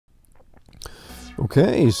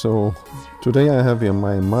Okay, so today I have here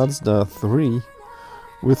my Mazda 3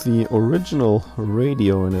 with the original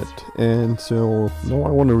radio in it, and so now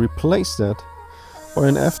I want to replace that by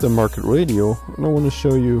an aftermarket radio, and I want to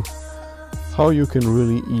show you how you can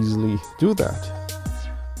really easily do that.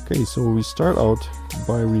 Okay, so we start out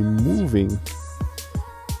by removing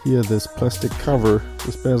here this plastic cover,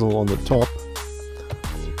 this bezel on the top.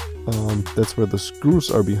 That's where the screws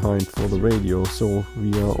are behind for the radio. So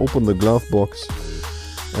we open the glove box,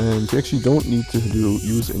 and you actually don't need to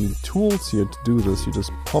use any tools here to do this. You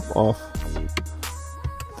just pop off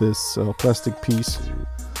this plastic piece.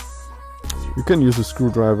 You can use a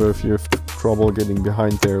screwdriver if you have trouble getting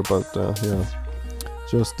behind there, but yeah,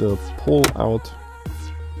 just pull out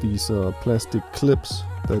these plastic clips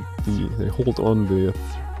that they hold on the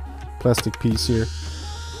plastic piece here,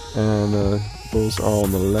 and those are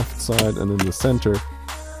on the left side and in the center,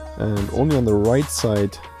 and only on the right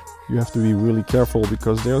side you have to be really careful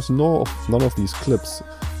because there's none of these clips.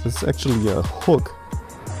 It's actually a hook,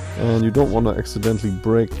 and you don't want to accidentally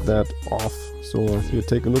break that off. So here,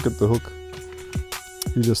 take a look at the hook.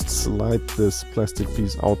 You just slide this plastic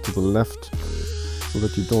piece out to the left so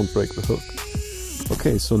that you don't break the hook.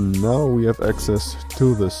 Okay, so now we have access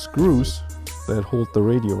to the screws that hold the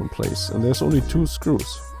radio in place, and there's only two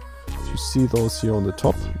screws. You see those here on the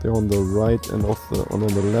top. They're on the right and on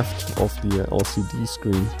the left of the LCD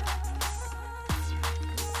screen.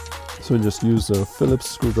 So just use a Phillips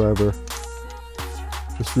screwdriver.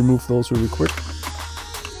 Just remove those really quick.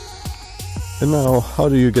 And now, how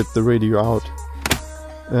do you get the radio out?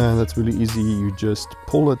 And that's really easy. You just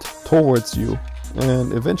pull it towards you,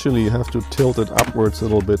 and eventually you have to tilt it upwards a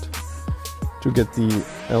little bit to get the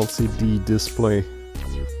LCD display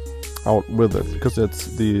out with it, because that's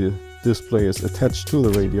the display is attached to the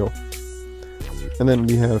radio. And then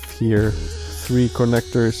we have here three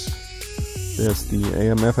connectors. There's the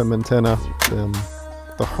AM/FM antenna,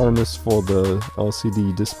 the harness for the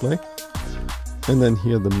LCD display, and then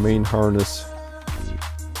here the main harness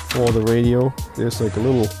for the radio. There's like a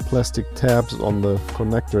little plastic tabs on the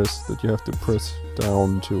connectors that you have to press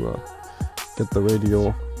down to get the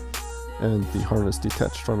radio and the harness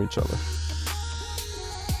detached from each other.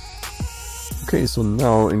 Okay, so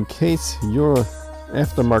now in case your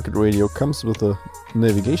aftermarket radio comes with a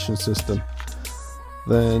navigation system,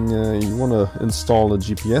 then you want to install a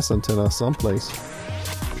GPS antenna someplace.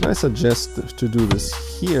 And I suggest to do this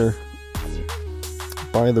here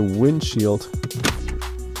by the windshield.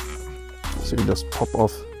 So you just pop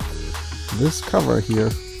off this cover here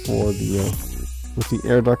for the with the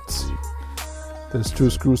air ducts. There's two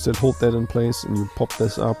screws that hold that in place, and you pop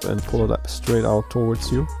this up and pull it up straight out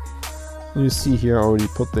towards you. And you see here I already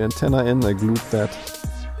put the antenna in. I glued that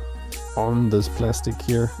on this plastic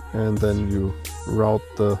here, and then you route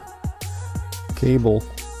the cable,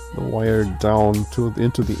 the wire down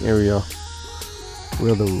into the area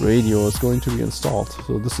where the radio is going to be installed.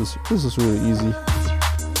 So this is really easy.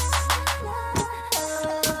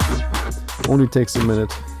 Only takes a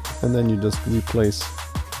minute, and then you just replace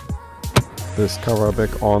this cover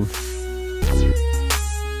back on.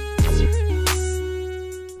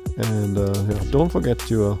 And yeah, don't forget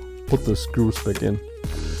to put the screws back in.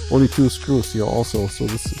 Only two screws here also, so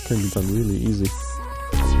this can be done really easy.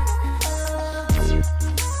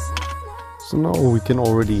 So now we can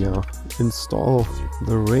already install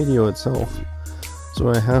the radio itself. So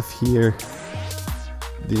I have here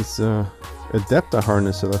this adapter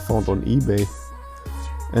harness that I found on eBay,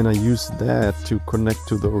 and I use that to connect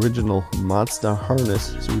to the original Mazda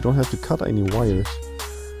harness, so you don't have to cut any wires.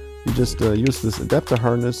 You just use this adapter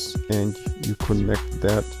harness, and you connect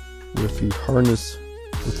that with the harness,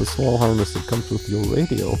 with the small harness that comes with your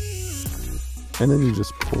radio, and then you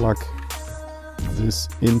just plug this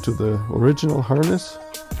into the original harness,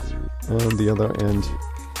 and the other end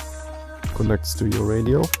connects to your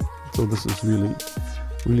radio. So this is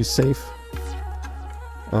really safe.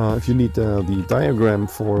 If you need the diagram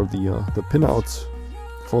for the pinouts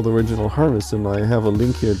for the original harness, then I have a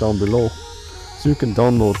link here down below, so you can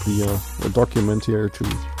download the document here to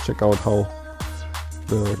check out how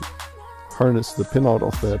the harness, the pinout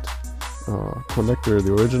of that connector,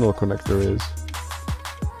 the original connector is.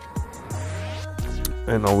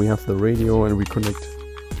 And now we have the radio, and we connect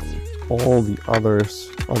all the other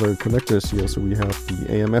connectors here. So we have the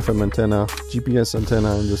AM/FM antenna, GPS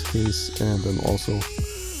antenna in this case, and then also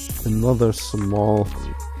another small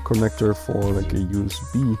connector for like a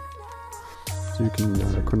USB. So you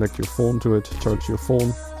can connect your phone to it, charge your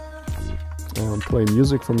phone, and play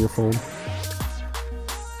music from your phone.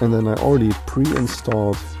 And then I already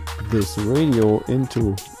pre-installed this radio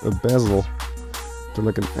into a bezel to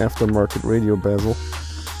like an aftermarket radio bezel.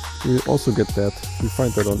 You also get that, you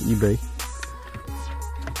find that on eBay.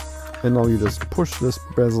 And now you just push this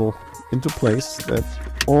bezel into place. That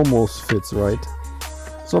almost fits right.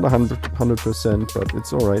 It's not 100%, but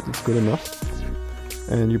it's alright, it's good enough.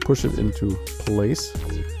 And you push it into place.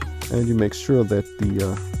 And you make sure that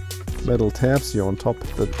the metal tabs here on top,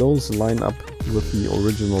 that those line up with the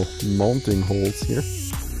original mounting holes here.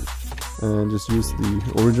 And just use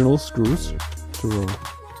the original screws to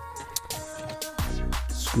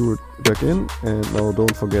screw it back in. And now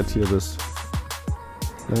don't forget here this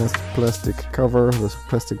last plastic cover, this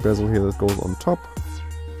plastic bezel here that goes on top.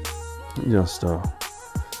 Just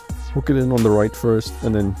hook it in on the right first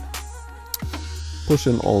and then push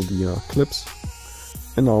in all the clips.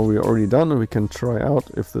 And now we're already done and we can try out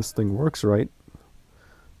if this thing works right.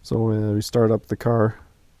 So we start up the car,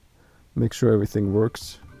 make sure everything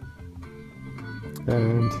works.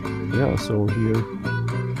 And yeah, so here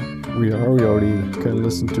we already can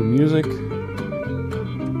listen to music.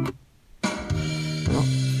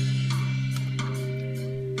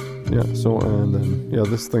 Yeah, so and then yeah,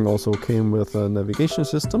 this thing also came with a navigation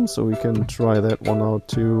system, so we can try that one out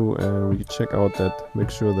too, and we check out that, make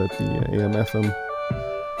sure that the AM/FM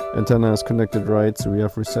antenna is connected right, so we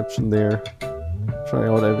have reception there. Try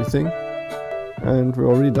out everything, and we're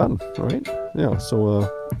already done, right? Yeah, so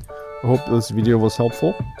I hope this video was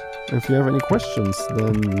helpful. If you have any questions,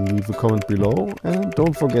 then leave a comment below, and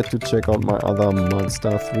don't forget to check out my other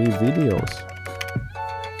Mazda 3 videos.